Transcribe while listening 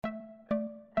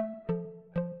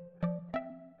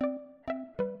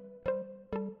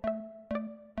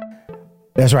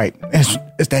That's right.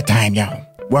 It's that time, y'all.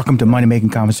 Welcome to Money Making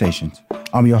Conversations.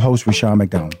 I'm your host, Rashawn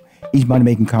McDonald. Each Money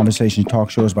Making Conversations talk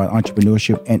shows about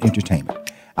entrepreneurship and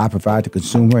entertainment. I provide the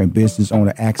consumer and business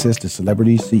owner access to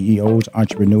celebrities, CEOs,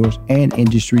 entrepreneurs, and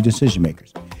industry decision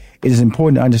makers. It is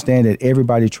important to understand that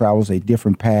everybody travels a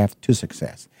different path to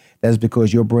success. That is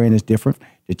because your brand is different.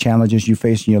 The challenges you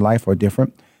face in your life are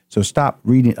different. So stop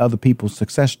reading other people's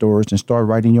success stories and start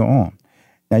writing your own.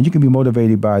 Now, you can be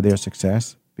motivated by their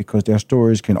success because their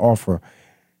stories can offer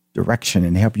direction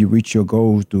and help you reach your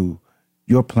goals through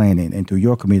your planning and through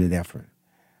your committed effort.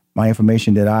 My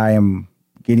information that I am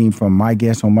getting from my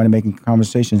guests on Money Making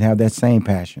Conversations have that same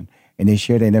passion, and they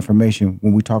share that information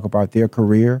when we talk about their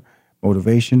career,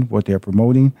 motivation, what they're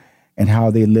promoting, and how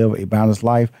they live a balanced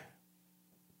life,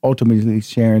 ultimately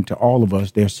sharing to all of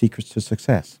us their secrets to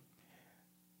success.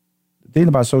 The thing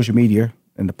about social media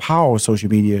and the power of social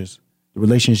media is the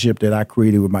relationship that I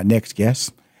created with my next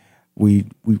guest. We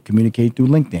communicate through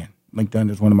LinkedIn.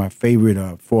 LinkedIn is one of my favorite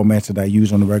formats that I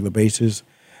use on a regular basis.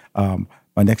 My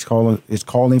next caller is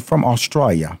calling from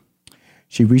Australia.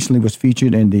 She recently was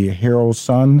featured in the Herald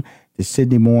Sun, the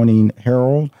Sydney Morning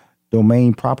Herald,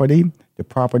 Domain Property, the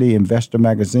Property Investor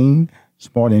Magazine,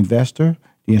 Smart Investor,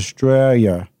 the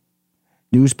Australia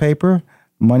newspaper,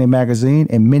 Money Magazine,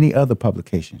 and many other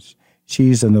publications.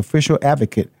 She's an official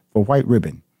advocate for White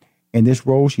Ribbon. In this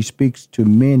role, she speaks to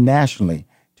men nationally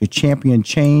to champion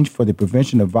change for the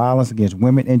prevention of violence against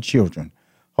women and children.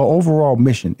 Her overall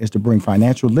mission is to bring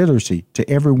financial literacy to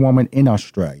every woman in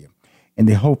Australia in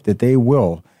the hope that they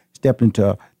will step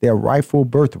into their rightful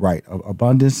birthright of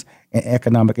abundance and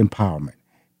economic empowerment.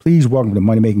 Please welcome to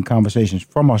Money Making Conversations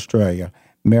from Australia,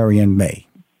 Marion May.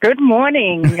 Good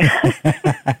morning.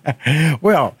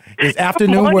 Well, it's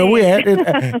afternoon where we're at,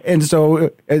 and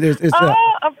so it's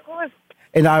of course.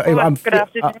 And Good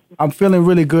afternoon. I'm feeling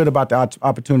really good about the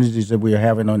opportunities that we are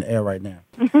having on the air right now.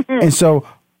 And so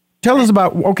tell us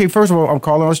about, okay, first of all, I'm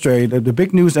calling Australia. The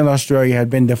big news in Australia had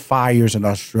been the fires in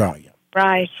Australia.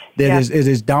 Right. It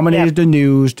has dominated the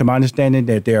news, to my understanding,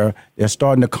 that they're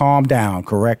starting to calm down,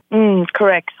 correct?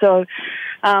 Correct. So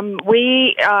I'm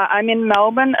in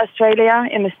Melbourne, Australia,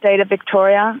 in the state of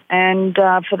Victoria, and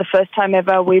for the first time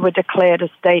ever, we were declared a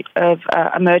state of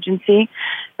emergency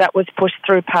that was pushed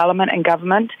through Parliament and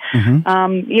government.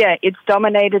 It's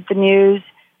dominated the news,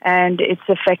 and it's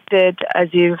affected, as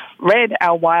you've read,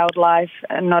 our wildlife,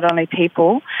 and not only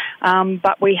people,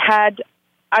 but we had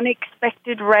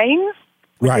unexpected rains,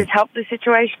 which has helped the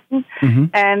situation,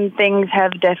 and things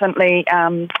have definitely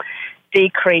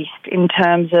decreased in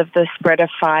terms of the spread of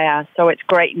fire. So it's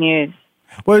great news.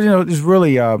 Well, it's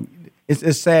really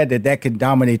it's sad that can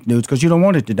dominate the news, because you don't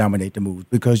want it to dominate the news,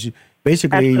 because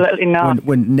basically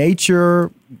when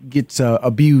nature gets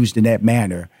abused in that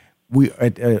manner, we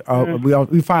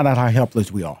find out how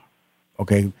helpless we are.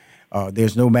 Okay,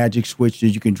 there's no magic switch that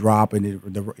you can drop and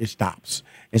it stops.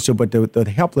 And so, but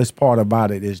the helpless part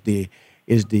about it is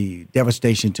the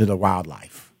devastation to the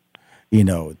wildlife. You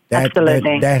know, that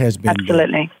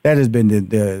has been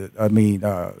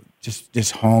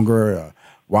just hunger,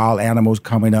 wild animals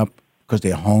coming up because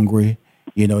they're hungry.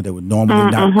 You know, they would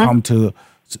normally not come to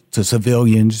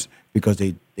civilians because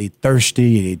they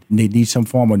thirsty. They need some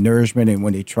form of nourishment, and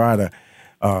when they try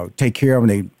to take care of them,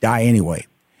 they die anyway.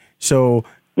 So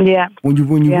when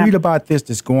you read about this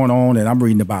that's going on, and I'm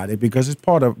reading about it because it's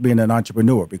part of being an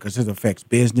entrepreneur, because it affects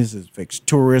business, it affects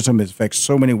tourism, it affects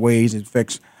so many ways, it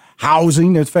affects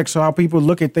housing, it affects how people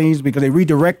look at things because they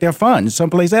redirect their funds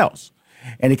someplace else.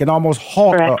 And it can almost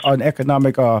halt an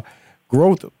economic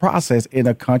growth process in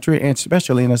a country, and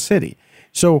especially in a city.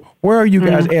 So where are you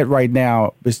guys at right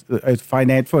now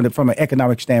from an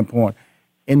economic standpoint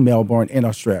in Melbourne, in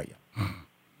Australia?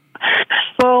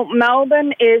 Well,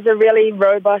 Melbourne is a really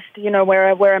robust,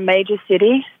 we're a major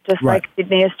city, just like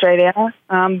Sydney, Australia.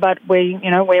 But we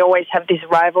always have this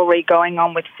rivalry going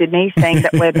on with Sydney, saying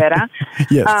that we're better.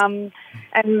 Yes.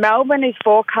 And Melbourne is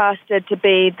forecasted to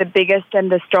be the biggest and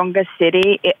the strongest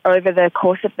city over the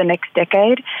course of the next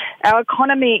decade. Our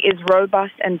economy is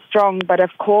robust and strong, but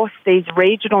of course these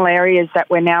regional areas that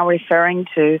we're now referring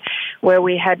to, where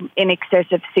we had in excess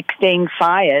of 16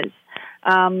 fires,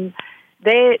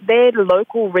 they're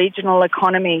local regional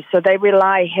economies, so they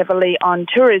rely heavily on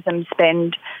tourism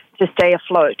spend to stay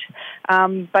afloat.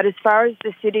 But as far as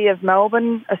the city of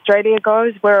Melbourne, Australia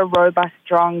goes, we're a robust,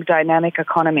 strong, dynamic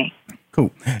economy.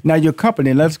 Cool. Now, your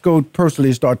company, let's go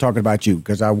personally start talking about you,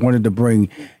 because I wanted to bring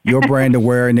your brand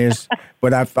awareness,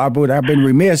 but I've been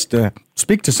remiss to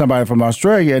speak to somebody from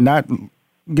Australia and not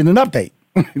get an update.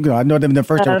 I know them the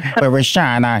first time. But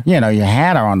Rashawn, you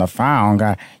had her on the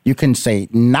phone. You couldn't say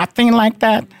nothing like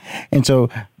that. And so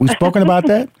we've spoken about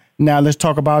that. Now let's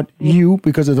talk about you,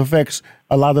 because it affects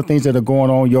a lot of things that are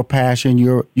going on, your passion,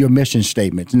 your mission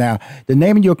statements. Now, the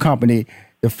name of your company,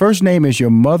 the first name is your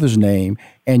mother's name,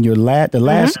 and the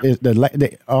last is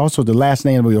also the last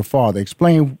name of your father.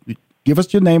 Give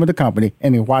us your name of the company,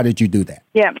 and then why did you do that?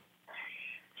 Yeah.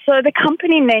 So the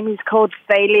company name is called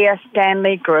Thalia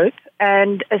Stanley Group.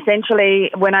 And essentially,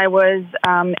 when I was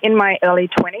in my early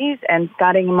 20s and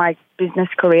starting my business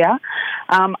career,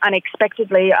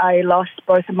 unexpectedly, I lost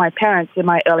both of my parents in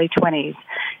my early 20s.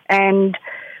 And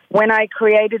when I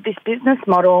created this business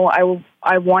model,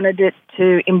 I wanted it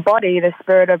to embody the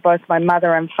spirit of both my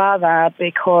mother and father,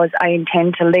 because I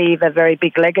intend to leave a very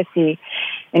big legacy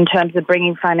in terms of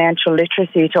bringing financial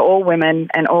literacy to all women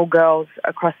and all girls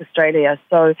across Australia.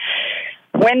 So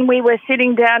when we were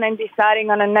sitting down and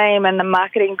deciding on a name, and the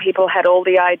marketing people had all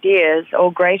the ideas, all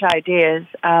great ideas,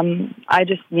 I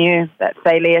just knew that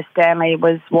Thalia Stanley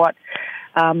was what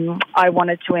I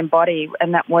wanted to embody,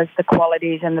 and that was the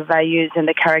qualities and the values and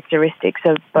the characteristics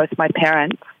of both my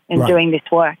parents in doing this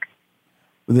work.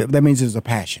 That means it's a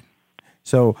passion.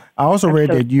 So I also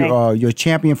read that you're a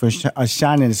champion for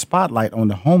shining the spotlight on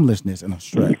the homelessness in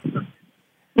Australia.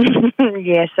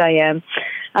 Yes, I am.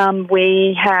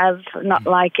 We have, not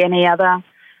like any other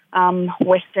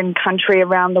Western country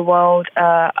around the world,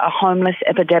 a homeless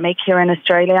epidemic here in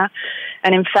Australia.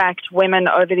 And in fact, women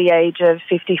over the age of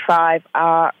 55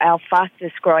 are our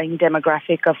fastest growing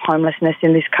demographic of homelessness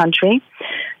in this country.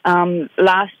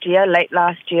 Late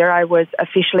last year, I was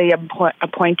officially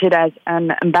appointed as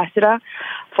an ambassador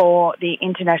for the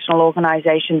international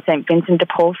organisation St. Vincent de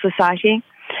Paul Society.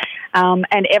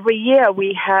 And every year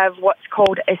we have what's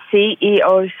called a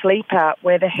CEO sleep out,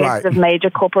 where the heads of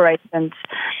major corporations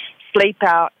sleep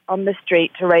out on the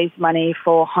street to raise money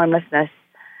for homelessness.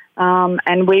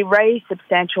 And we raise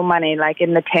substantial money, like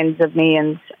in the tens of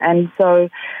millions. And so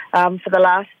for the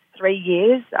last 3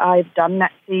 years, I've done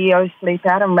that CEO sleep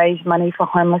out and raised money for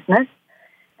homelessness.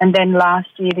 And then last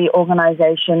year, the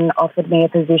organisation offered me a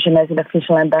position as an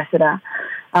official ambassador.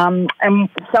 And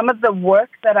some of the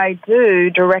work that I do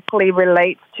directly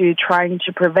relates to trying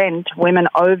to prevent women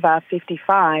over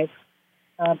 55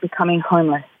 becoming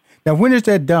homeless. Now, when is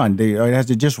that done?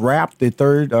 Has it just wrapped, the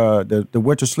third, the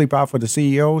winter sleep out for the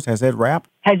CEOs? Has that wrapped?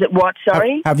 Has it what,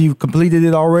 sorry? Have you completed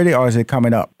it already, or is it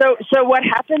coming up? So what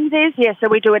happens is, so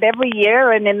we do it every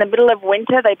year, and in the middle of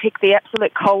winter, they pick the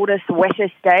absolute coldest,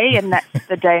 wettest day, and that's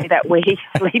the day that we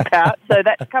sleep out. So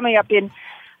that's coming up in,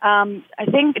 I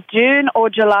think, June or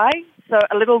July, so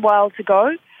a little while to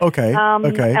go. Okay,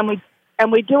 okay.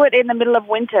 And we do it in the middle of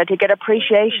winter to get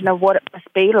appreciation of what it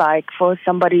must be like for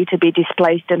somebody to be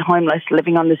displaced and homeless,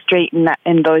 living on the street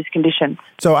in those conditions.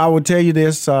 So I will tell you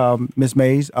this, Ms.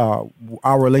 Mays,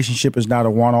 our relationship is not a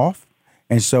one-off.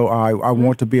 And so I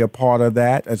want to be a part of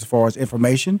that as far as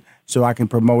information, so I can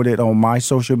promote it on my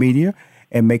social media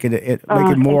and make it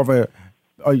more of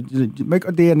make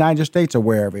the United States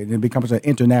aware of it, and it becomes an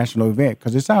international event,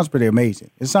 because it sounds pretty amazing.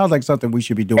 It sounds like something we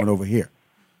should be doing over here.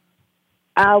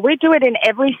 We do it in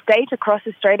every state across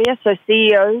Australia. So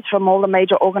CEOs from all the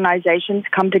major organisations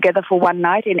come together for one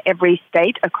night in every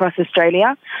state across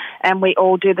Australia, and we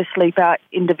all do the sleep out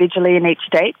individually in each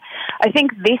state. I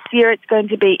think this year it's going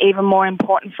to be even more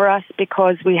important for us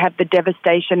because we have the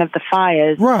devastation of the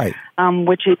fires,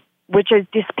 which has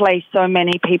displaced so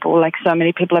many people. Like, so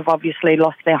many people have obviously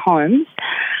lost their homes.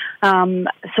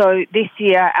 So this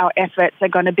year our efforts are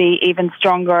going to be even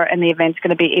stronger, and the event's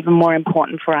going to be even more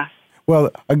important for us.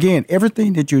 Well, again,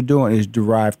 everything that you're doing is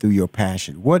derived through your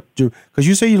passion. Because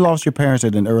you say you lost your parents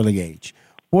at an early age.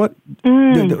 What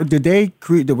did they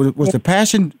create? Was the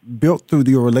passion built through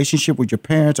your relationship with your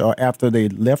parents, or after they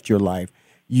left your life,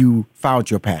 you found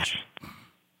your passion?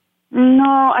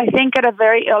 No, I think at a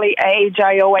very early age,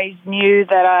 I always knew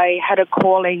that I had a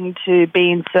calling to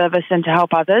be in service and to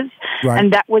help others. Right.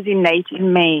 And that was innate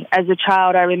in me. As a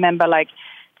child, I remember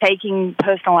taking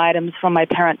personal items from my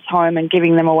parents' home and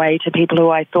giving them away to people who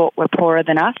I thought were poorer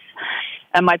than us.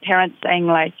 And my parents saying,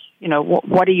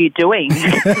 what are you doing?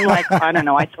 I don't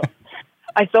know.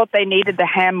 I thought they needed the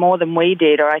ham more than we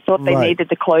did, or I thought they needed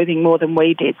the clothing more than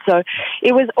we did. So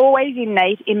it was always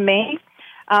innate in me.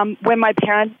 When my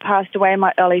parents passed away in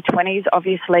my early 20s,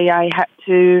 obviously I had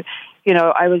to,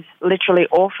 I was literally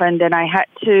orphaned, and I had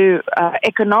to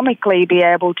economically be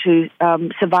able to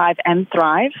survive and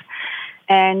thrive.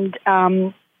 And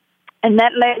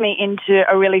that led me into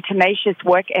a really tenacious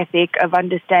work ethic of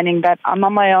understanding that I'm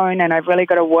on my own and I've really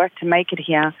got to work to make it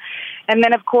here. And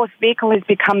then, of course, vehicle has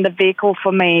become the vehicle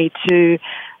for me to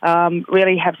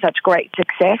really have such great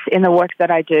success in the work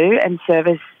that I do and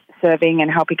serving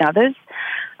and helping others.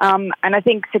 And I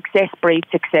think success breeds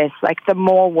success. Like the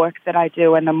more work that I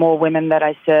do and the more women that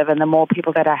I serve and the more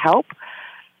people that I help,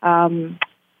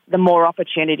 the more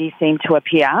opportunities seem to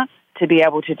appear to be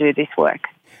able to do this work.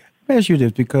 Let me ask you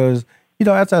this, because,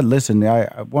 as I listen,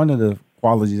 one of the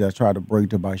qualities I try to bring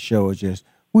to my show is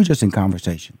we're just in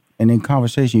conversation. And in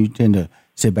conversation, you tend to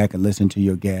sit back and listen to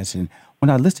your guests. And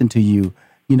when I listen to you,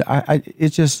 it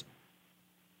just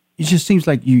seems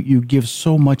like you give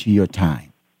so much of your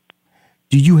time.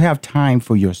 Do you have time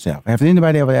for yourself? Have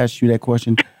anybody ever asked you that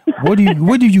question? What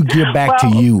do you give back to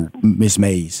you, Miss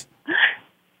Mays?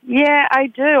 Yeah, I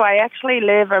do. I actually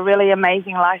live a really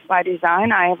amazing life by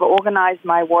design. I have organized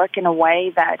my work in a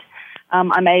way that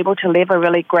I'm able to live a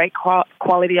really great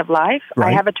quality of life.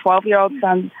 Right. I have a 12-year-old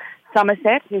son,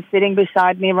 Somerset, who's sitting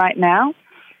beside me right now.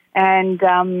 And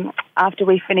after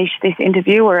we finish this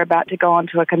interview, we're about to go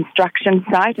onto a construction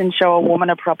site and show a woman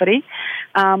a property.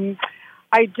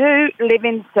 I do live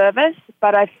in service,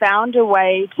 but I found a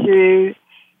way to,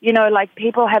 like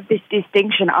people have this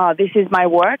distinction, this is my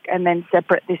work, and then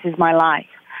separate, this is my life.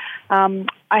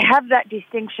 I have that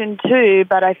distinction too,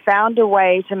 but I found a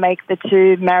way to make the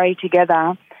two marry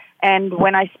together. And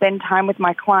when I spend time with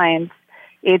my clients,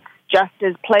 it's just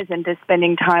as pleasant as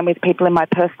spending time with people in my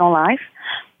personal life.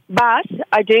 But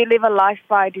I do live a life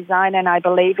by design, and I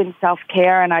believe in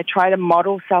self-care, and I try to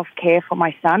model self-care for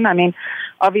my son. I mean,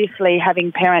 obviously,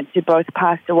 having parents who both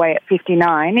passed away at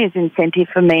 59 is incentive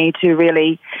for me to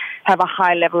really have a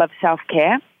high level of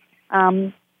self-care.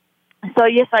 So,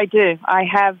 yes, I do. I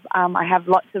have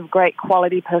lots of great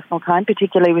quality personal time,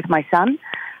 particularly with my son.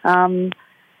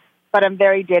 But I'm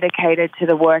very dedicated to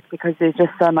the work because there's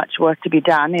just so much work to be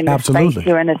done in the space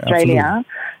here in Australia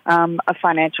of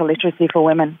financial literacy for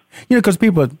women. Because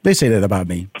people, they say that about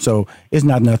me. So it's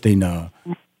not nothing, that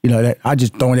I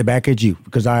just throwing it back at you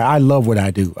because I love what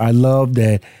I do. I love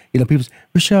that, people say,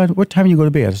 Rashad, what time you go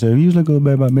to bed? I say, I usually go to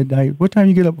bed by midnight. What time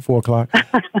you get up at 4 o'clock?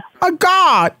 Oh,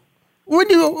 God! What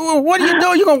do you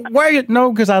do? You going to wear it?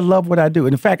 No, because I love what I do.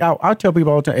 And in fact, I'll tell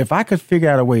people all the time, if I could figure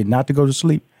out a way not to go to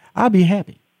sleep, I'll be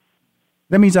happy.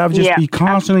 That means I would just be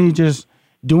constantly just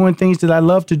doing things that I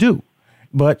love to do.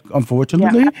 But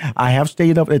unfortunately, I have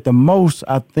stayed up at the most,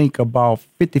 I think, about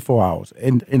 54 hours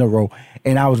in a row,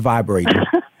 and I was vibrating.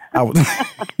 I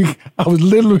was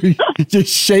literally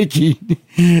just shaking.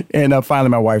 And finally,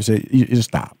 my wife said, "You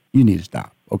stop. You need to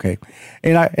stop." Okay,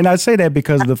 and I say that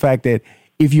because of the fact that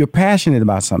if you're passionate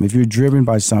about something, if you're driven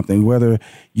by something, whether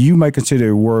you might consider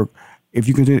it work.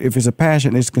 If it's a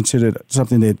passion, it's considered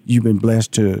something that you've been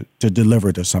blessed to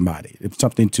deliver to somebody. It's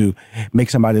something to make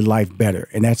somebody's life better.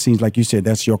 And that seems like you said,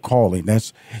 that's your calling.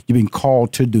 You've been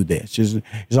called to do this.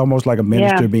 It's almost like a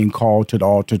minister being called to the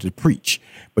altar to preach,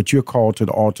 but you're called to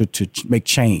the altar to make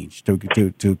change,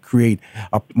 to create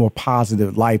a more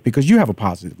positive life because you have a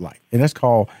positive life. And that's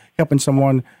called helping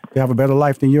someone to have a better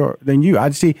life than you. I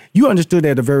see you understood that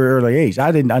at a very early age.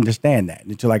 I didn't understand that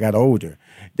until I got older.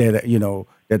 That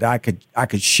I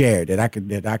could share, that I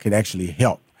could actually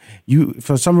help. You,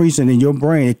 for some reason in your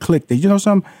brain, it clicked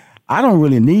that, I don't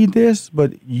really need this,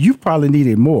 but you probably need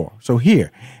it more. So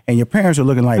here, and your parents are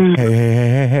looking like,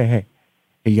 hey,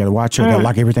 you got to watch her. Got to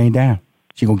lock everything down.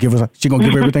 She gonna give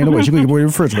everything away. She gonna give away the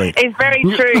refrigerator. It's very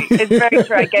true. It's very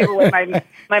true. I gave away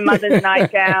my mother's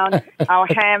nightgown, our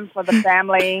ham for the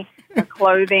family, our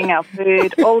clothing, our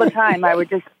food, all the time. I would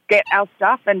just get our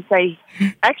stuff and say,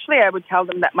 actually, I would tell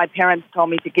them that my parents told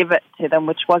me to give it to them,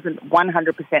 which wasn't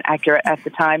 100% accurate at the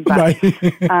time. But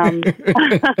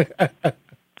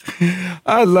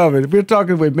I love it. We're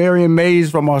talking with Marion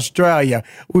Mays from Australia.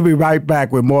 We'll be right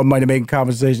back with more Money Making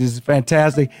Conversations. It's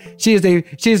fantastic. She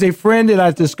is a friend that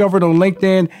I discovered on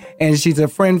LinkedIn, and she's a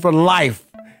friend for life.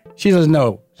 She doesn't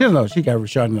know. She got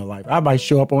Rashad in her life. I might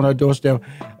show up on her doorstep.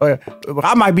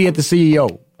 I might be at the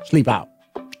CEO. Sleep out.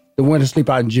 The winter sleep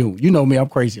out in June. You know me. I'm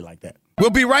crazy like that. We'll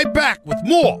be right back with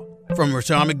more from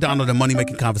Rashad McDonald and Money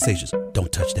Making Conversations.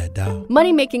 Don't touch that dial.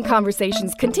 Money Making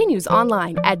Conversations continues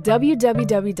online at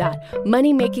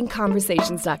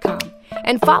www.moneymakingconversations.com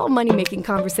and follow Money Making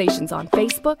Conversations on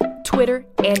Facebook, Twitter,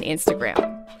 and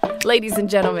Instagram. Ladies and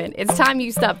gentlemen, it's time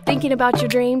you stop thinking about your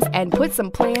dreams and put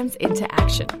some plans into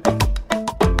action.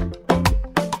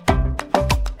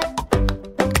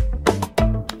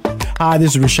 Hi,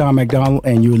 this is Rashad McDonald,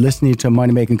 and you're listening to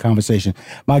Money Making Conversation.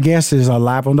 My guest is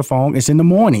live on the phone. It's in the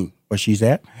morning where she's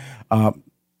at,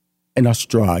 in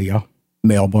Australia,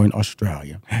 Melbourne,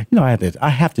 Australia. I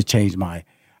have to change I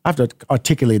have to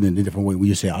articulate it in a different way when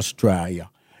you say Australia,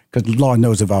 because Lord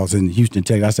knows if I was in Houston,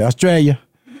 Texas, I said Australia.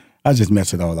 I just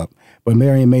mess it all up. But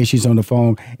Marion May, she's on the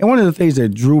phone. And one of the things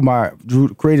that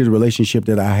created a relationship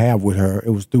that I have with her, it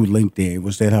was through LinkedIn,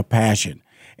 was that her passion,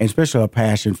 and especially her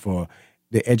passion for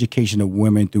the education of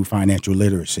women through financial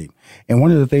literacy. And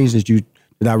one of the things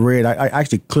that I read, I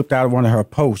actually clipped out of one of her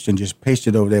posts and just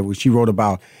pasted over there where she wrote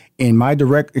about, in my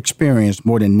direct experience,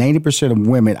 more than 90% of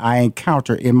women I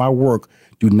encounter in my work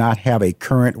do not have a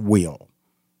current will.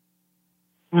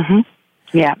 Mm-hmm.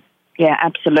 Yeah,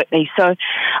 absolutely. So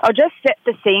I'll just set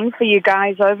the scene for you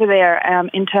guys over there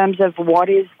in terms of what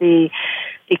is the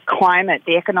climate,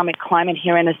 the economic climate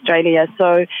here in Australia.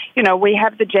 So, we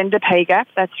have the gender pay gap,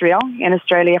 that's real, in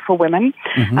Australia for women.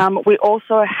 Mm-hmm. We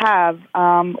also have,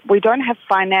 we don't have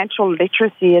financial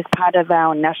literacy as part of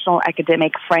our national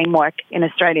academic framework in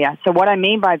Australia. So what I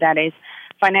mean by that is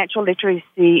financial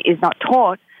literacy is not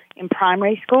taught in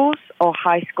primary schools or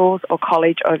high schools or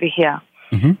college over here.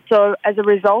 Mm-hmm. So as a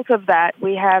result of that,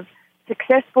 we have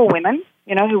successful women,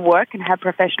 who work and have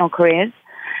professional careers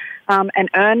and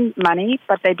earn money,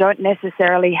 but they don't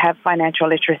necessarily have financial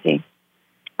literacy.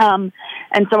 And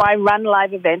so I run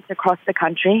live events across the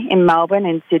country, in Melbourne,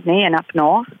 in Sydney, and up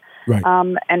north. Right.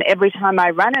 And every time I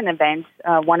run an event,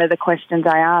 one of the questions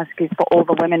I ask is for all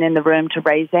the women in the room to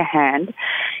raise their hand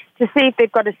to see if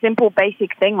they've got a simple,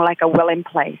 basic thing like a will in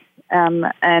place.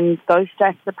 And those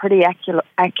stats are pretty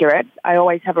accurate. I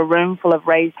always have a room full of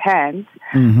raised hands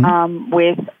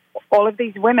with all of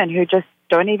these women who just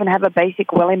don't even have a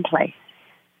basic will in place.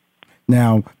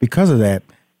 Now, because of that,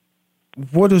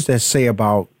 what does that say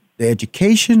about the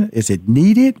education? Is it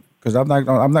needed? Because I'm not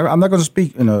going to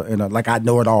speak in a like I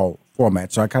know it all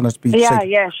format. So I kind of speak.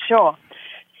 Yeah, sure.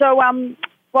 So,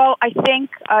 well, I think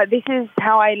this is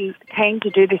how I came to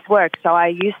do this work. So I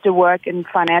used to work in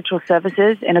financial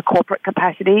services in a corporate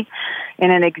capacity,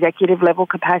 in an executive level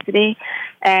capacity.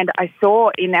 And I saw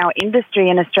in our industry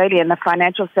in Australia, in the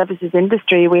financial services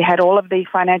industry, we had all of these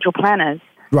financial planners.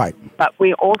 Right. But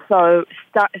we also,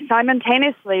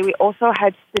 simultaneously, we also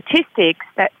had statistics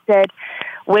that said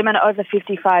women over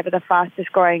 55 are the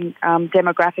fastest growing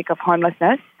demographic of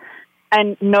homelessness.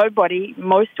 And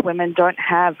most women don't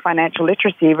have financial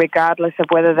literacy, regardless of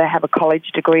whether they have a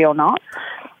college degree or not.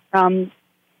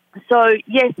 So,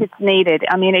 yes, it's needed.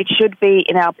 I mean, it should be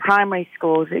in our primary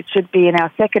schools. It should be in our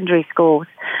secondary schools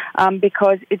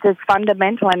because it's as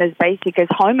fundamental and as basic as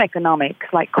home economics,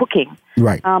 like cooking.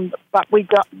 Right. But we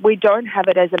don't have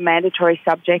it as a mandatory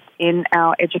subject in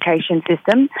our education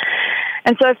system.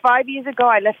 And so 5 years ago,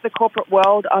 I left the corporate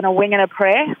world on a wing and a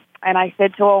prayer. And I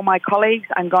said to all my colleagues,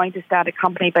 I'm going to start a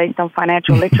company based on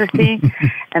financial literacy.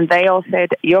 And they all said,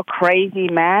 you're crazy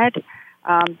mad.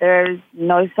 There's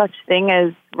no such thing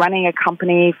as running a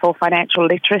company for financial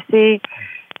literacy.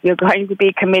 You're going to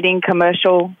be committing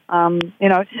commercial,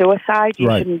 suicide. You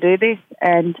shouldn't do this.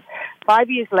 And 5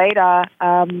 years later,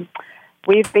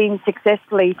 we've been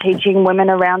successfully teaching women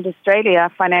around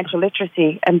Australia financial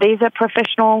literacy. And these are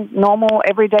professional, normal,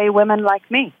 everyday women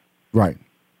like me. Right.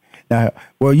 Now,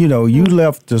 well, you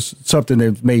left something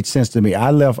that made sense to me. I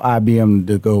left IBM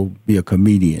to go be a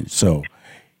comedian. So,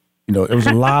 there was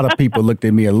a lot of people looked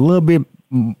at me a little bit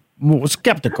more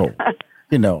skeptical, At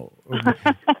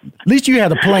least you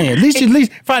had a plan. At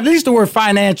least the word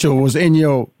financial was in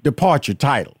your departure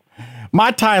title.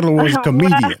 My title was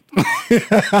comedian.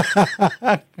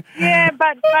 Yeah,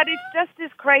 but it's just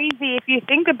as crazy if you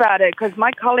think about it, because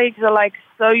my colleagues are like,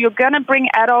 so you're going to bring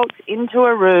adults into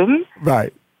a room.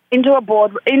 Right. Into a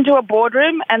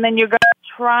boardroom, and then you're going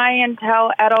to try and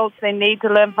tell adults they need to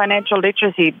learn financial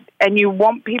literacy, and you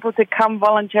want people to come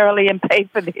voluntarily and pay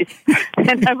for this.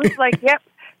 And I was like, yep.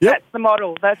 That's the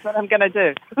model. That's what I'm going to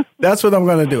do. That's what I'm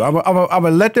going to do. I'm going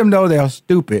to let them know they're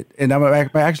stupid, and I'm going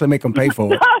to actually make them pay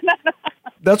for it. No.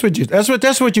 That's what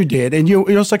you did, and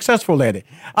you're successful at it.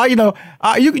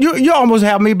 You almost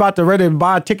have me about to ready to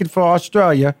buy a ticket for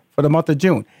Australia for the month of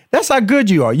June. That's how good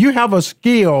you are. You have a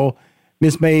skill,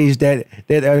 Miss Mays, that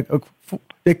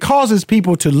causes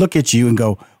people to look at you and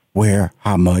go, where,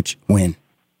 how much, when.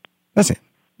 That's it.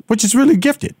 Which is really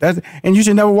gifted. And you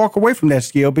should never walk away from that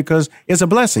skill because it's a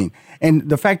blessing. And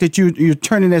the fact that you're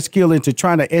turning that skill into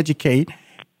trying to educate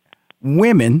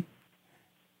women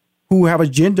who have a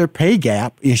gender pay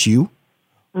gap issue,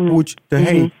 which,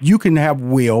 hey, you can have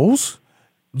wills.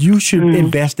 You should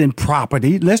invest in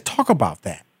property. Let's talk about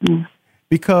that.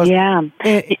 Because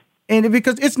and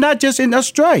because it's not just in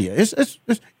Australia. It's in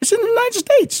the United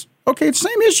States. Okay, it's the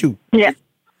same issue. Yeah.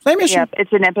 Same issue. Yeah,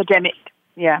 it's an epidemic.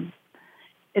 Yeah.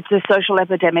 It's a social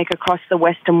epidemic across the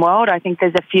Western world. I think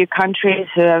there's a few countries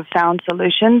who have found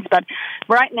solutions. But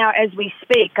right now, as we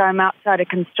speak, I'm outside a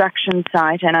construction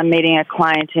site and I'm meeting a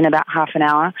client in about half an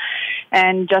hour.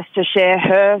 And just to share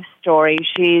her story,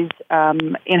 she's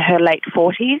in her late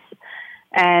 40s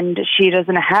and she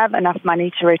doesn't have enough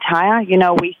money to retire. You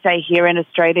know, we say here in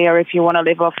Australia, if you want to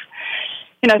live off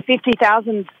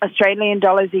 50,000 Australian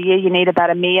dollars a year, you need about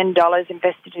 $1 million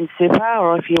invested in super,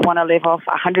 or if you want to live off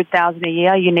 100,000 a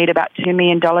year, you need about $2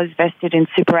 million vested in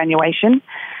superannuation.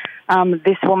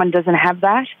 This woman doesn't have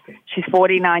that. She's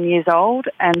 49 years old,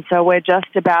 and so we're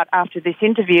just about, after this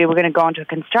interview, we're going to go onto a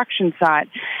construction site,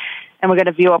 and we're going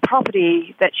to view a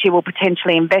property that she will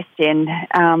potentially invest in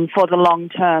for the long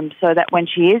term, so that when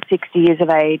she is 60 years of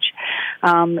age,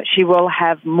 she will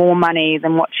have more money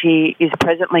than what she is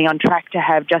presently on track to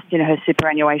have just in her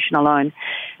superannuation alone.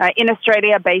 In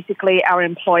Australia, basically, our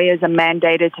employers are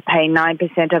mandated to pay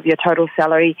 9% of your total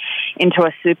salary into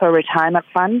a super retirement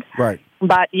fund. Right.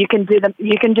 But you can do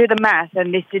the math,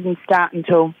 and this didn't start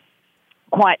until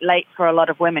quite late for a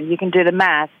lot of women. You can do the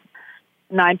math.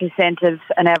 9% of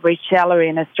an average salary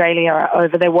in Australia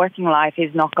over their working life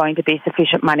is not going to be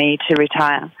sufficient money to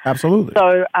retire. Absolutely.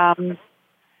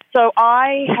 So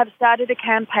I have started a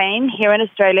campaign here in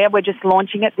Australia. We're just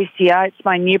launching it this year. It's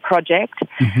my new project.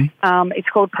 Mm-hmm. It's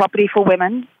called Property for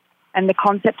Women. And the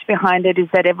concept behind it is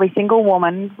that every single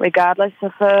woman, regardless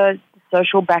of her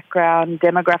social background,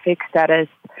 demographic status,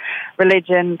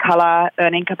 religion, colour,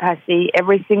 earning capacity,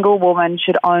 every single woman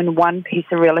should own one piece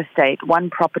of real estate, one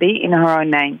property in her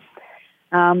own name.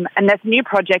 And that's a new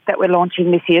project that we're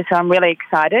launching this year, so I'm really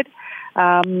excited.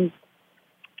 And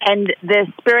the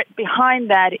spirit behind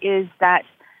that is that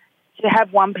to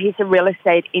have one piece of real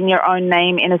estate in your own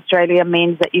name in Australia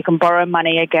means that you can borrow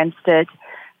money against it.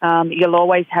 You'll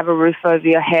always have a roof over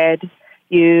your head.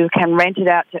 You can rent it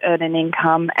out to earn an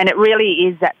income. And it really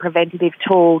is that preventative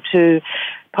tool to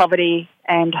poverty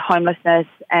and homelessness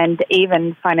and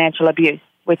even financial abuse,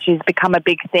 which has become a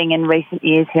big thing in recent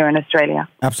years here in Australia.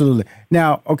 Absolutely.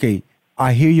 Now, okay,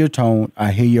 I hear your tone.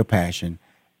 I hear your passion.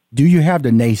 Do you have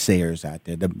the naysayers out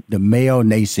there, the male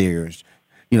naysayers,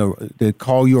 that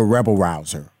call you a rebel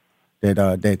rouser,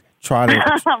 that try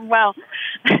to... Well,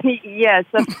 yes,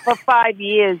 for 5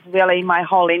 years, really, my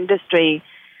whole industry...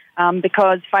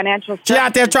 because financial... She's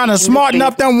out there trying to smarten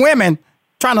up them women,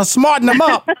 trying to smarten them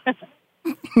up.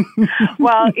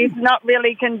 Well, it's not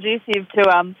really conducive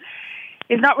to...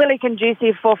 It's not really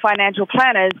conducive for financial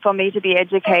planners for me to be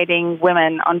educating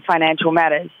women on financial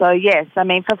matters. So, yes, I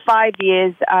mean, for 5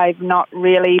 years, I've not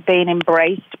really been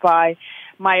embraced by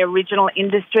my original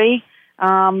industry.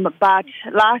 But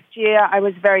last year, I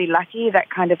was very lucky. That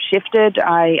kind of shifted.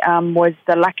 I was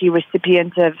the lucky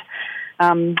recipient of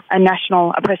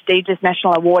a prestigious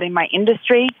national award in my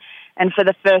industry. And for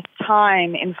the first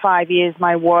time in 5 years,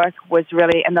 my work was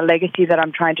really, and the legacy that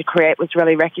I'm trying to create was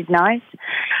really recognized.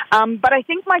 But I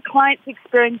think my clients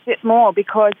experience it more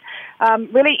because,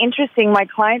 really interesting, my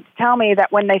clients tell me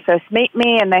that when they first meet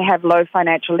me and they have low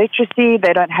financial literacy,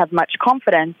 they don't have much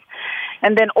confidence.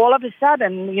 And then all of a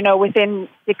sudden, within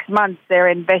 6 months, they're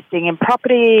investing in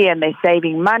property and they're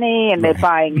saving money and they're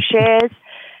buying shares.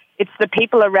 It's the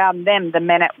people around them, the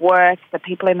men at work, the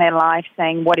people in their life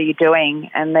saying, what are you doing?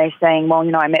 And they're saying, well,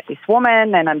 I met this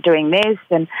woman and I'm doing this.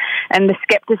 And the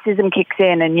skepticism kicks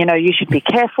in and, you should be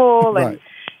careful. And,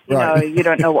 you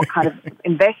don't know what kind of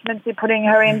investments you're putting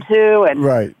her into. And,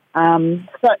 right.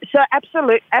 So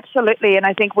absolutely. And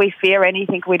I think we fear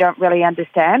anything we don't really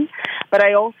understand. But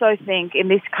I also think in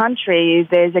this country,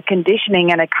 there's a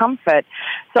conditioning and a comfort.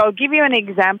 So I'll give you an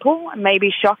example,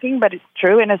 maybe shocking, but it's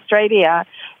true. In Australia,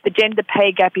 the gender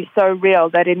pay gap is so real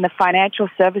that in the financial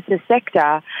services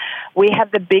sector, we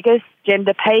have the biggest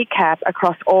gender pay gap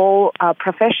across all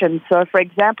professions. So, for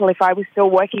example, if I was still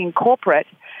working in corporate,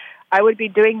 I would be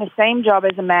doing the same job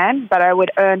as a man, but I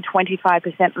would earn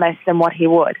 25% less than what he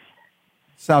would.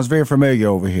 Sounds very familiar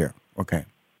over here. Okay.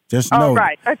 Just know. Oh,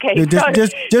 right. Okay.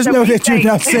 Just know that you're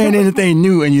not saying anything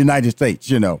new in the United States.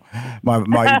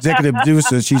 My executive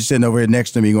producer, she's sitting over here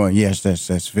next to me going, yes,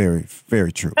 that's very,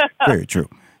 very true. Very true.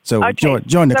 So okay.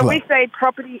 join the club. So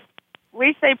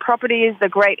we say property is the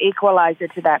great equalizer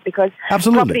to that because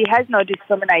property has no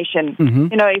discrimination.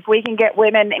 Mm-hmm. If we can get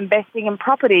women investing in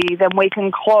property, then we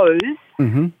can close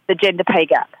the gender pay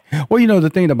gap. Well, the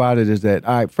thing about it is that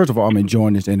first of all, I'm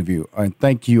enjoying this interview. And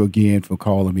thank you again for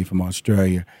calling me from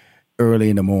Australia early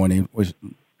in the morning. It was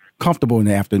comfortable in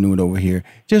the afternoon over here.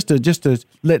 Just to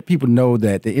let people know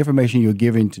that the information you're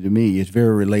giving to me is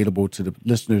very relatable to the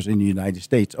listeners in the United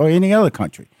States or any other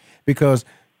country because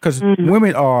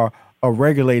women are are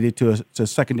regulated to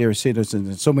secondary citizens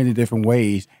in so many different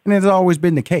ways, and it's always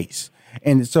been the case.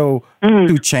 And so,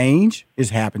 through change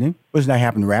is happening, but it's not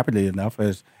happening rapidly enough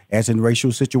as in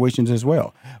racial situations as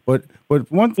well. But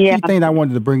one key thing I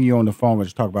wanted to bring you on the phone was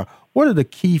to talk about, what are the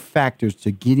key factors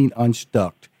to getting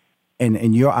unstuck, and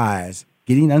in your eyes,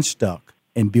 getting unstuck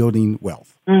and building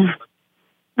wealth?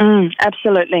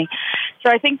 Absolutely. So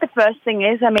I think the first thing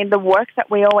is, the work that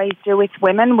we always do with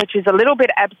women, which is a little bit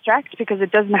abstract because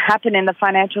it doesn't happen in the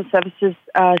financial services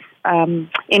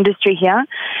industry here,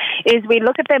 is we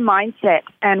look at their mindset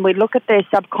and we look at their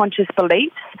subconscious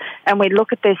beliefs and we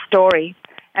look at their story.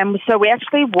 And so we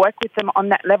actually work with them on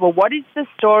that level. What is the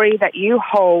story that you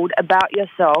hold about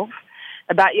yourself,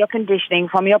 about your conditioning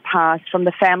from your past, from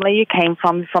the family you came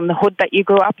from the hood that you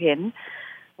grew up in?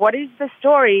 What is the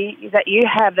story that you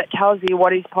have that tells you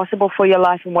what is possible for your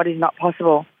life and what is not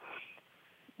possible?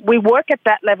 We work at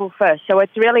that level first. So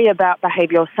it's really about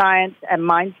behavioral science and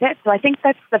mindset. So I think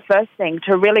that's the first thing,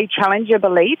 to really challenge your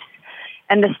beliefs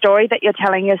and the story that you're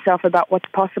telling yourself about what's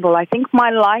possible. I think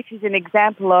my life is an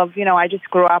example of, I just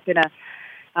grew up in a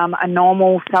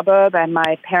normal suburb, and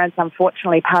my parents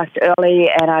unfortunately passed early,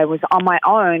 and I was on my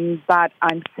own, but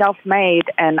I'm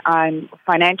self-made and I'm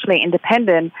financially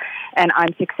independent and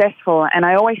I'm successful. And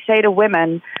I always say to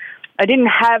women, I didn't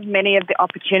have many of the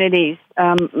opportunities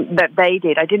that they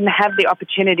did. I didn't have the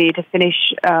opportunity to finish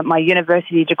my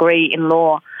university degree in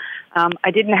law.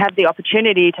 I didn't have the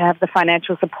opportunity to have the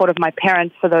financial support of my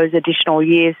parents for those additional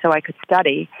years so I could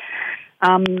study.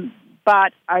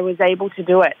 But I was able to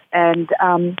do it. And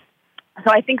so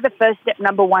I think the first step,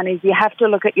 number one, is you have to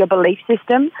look at your belief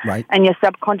system and your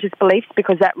subconscious beliefs,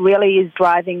 because that really is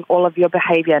driving all of your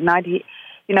behavior. 95%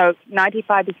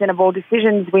 of all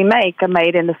decisions we make are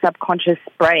made in the subconscious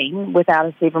brain without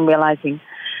us even realizing.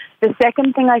 The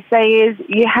second thing I say is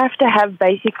you have to have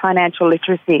basic financial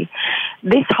literacy.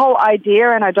 This whole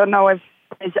idea, and I don't know if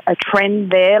there's a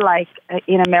trend there like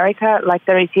in America like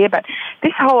there is here, but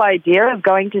this whole idea of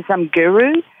going to some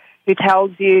guru who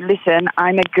tells you, listen,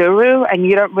 I'm a guru and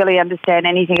you don't really understand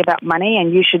anything about money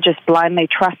and you should just blindly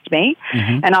trust me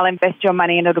and I'll invest your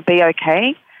money and it'll be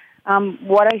okay.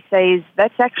 What I say is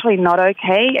that's actually not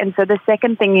okay. And so the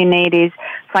second thing you need is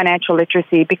financial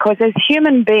literacy, because as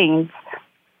human beings,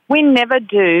 we never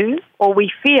do, or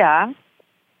we fear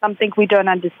something we don't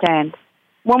understand.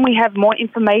 When we have more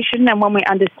information and when we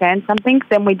understand something,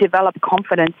 then we develop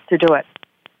confidence to do it.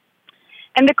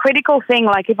 And the critical thing,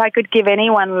 like if I could give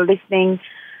anyone listening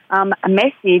a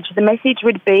message, the message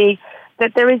would be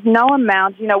that there is no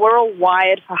amount, we're all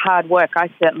wired for hard work. I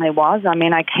certainly was.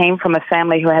 I came from a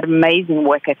family who had amazing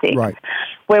work ethic. Right.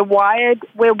 We're wired,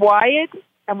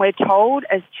 and we're told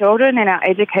as children in our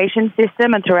education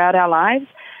system and throughout our lives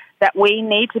that we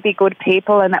need to be good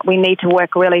people and that we need to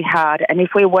work really hard. And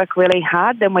if we work really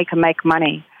hard, then we can make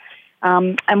money.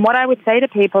 And what I would say to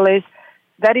people is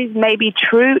that is maybe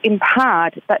true in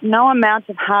part, but no amount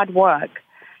of hard work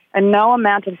and no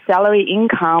amount of salary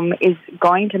income is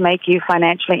going to make you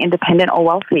financially independent or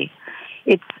wealthy.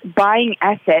 It's buying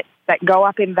assets that go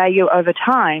up in value over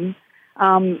time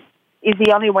is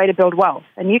the only way to build wealth.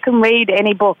 And you can read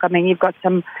any book. You've got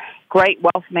some great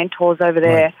wealth mentors over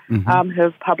there who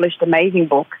have published amazing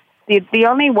books. The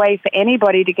only way for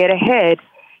anybody to get ahead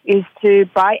is to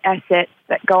buy assets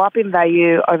that go up in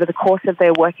value over the course of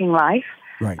their working life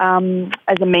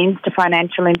as a means to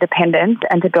financial independence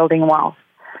and to building wealth.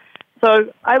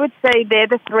 So I would say they're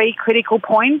the three critical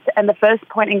points, and the first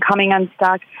point in coming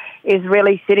unstuck is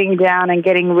really sitting down and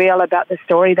getting real about the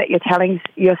story that you're telling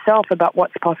yourself about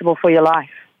what's possible for your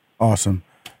life. Awesome.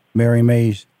 Mary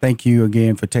Mays, thank you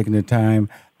again for taking the time.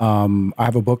 I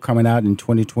have a book coming out in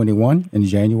 2021 in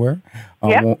January.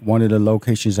 One of the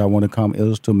locations I want to come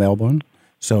is to Melbourne.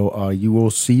 So you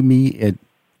will see me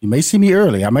you may see me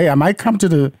early. I might come to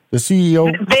the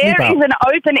CEO. There is an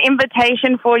open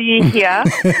invitation for you here.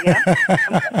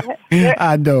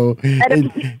 I know.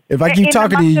 If I keep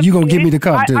talking to you, you're going to get me to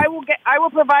come too. I will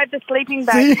provide the sleeping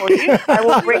bag for you. I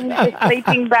will bring the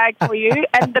sleeping bag for you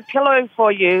and the pillow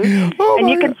for you. And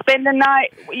you can spend the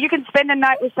night. You can spend the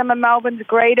night with some of Melbourne's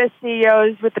greatest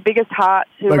CEOs with the biggest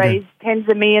hearts who raise tens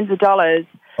of millions of dollars.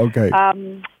 Okay.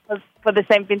 For the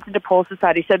St. Vincent de Paul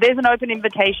Society. So there's an open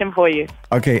invitation for you.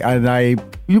 Okay, and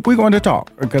we're going to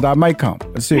talk because I might come.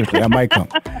 Seriously, I might come.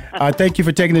 Thank you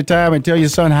for taking the time, and tell your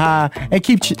son hi, and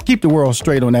keep the world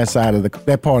straight on that side of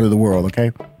that part of the world,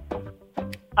 okay?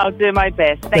 I'll do my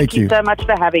best. Thank you so much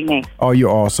for having me. Oh, you're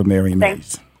awesome, Mary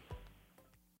Mays.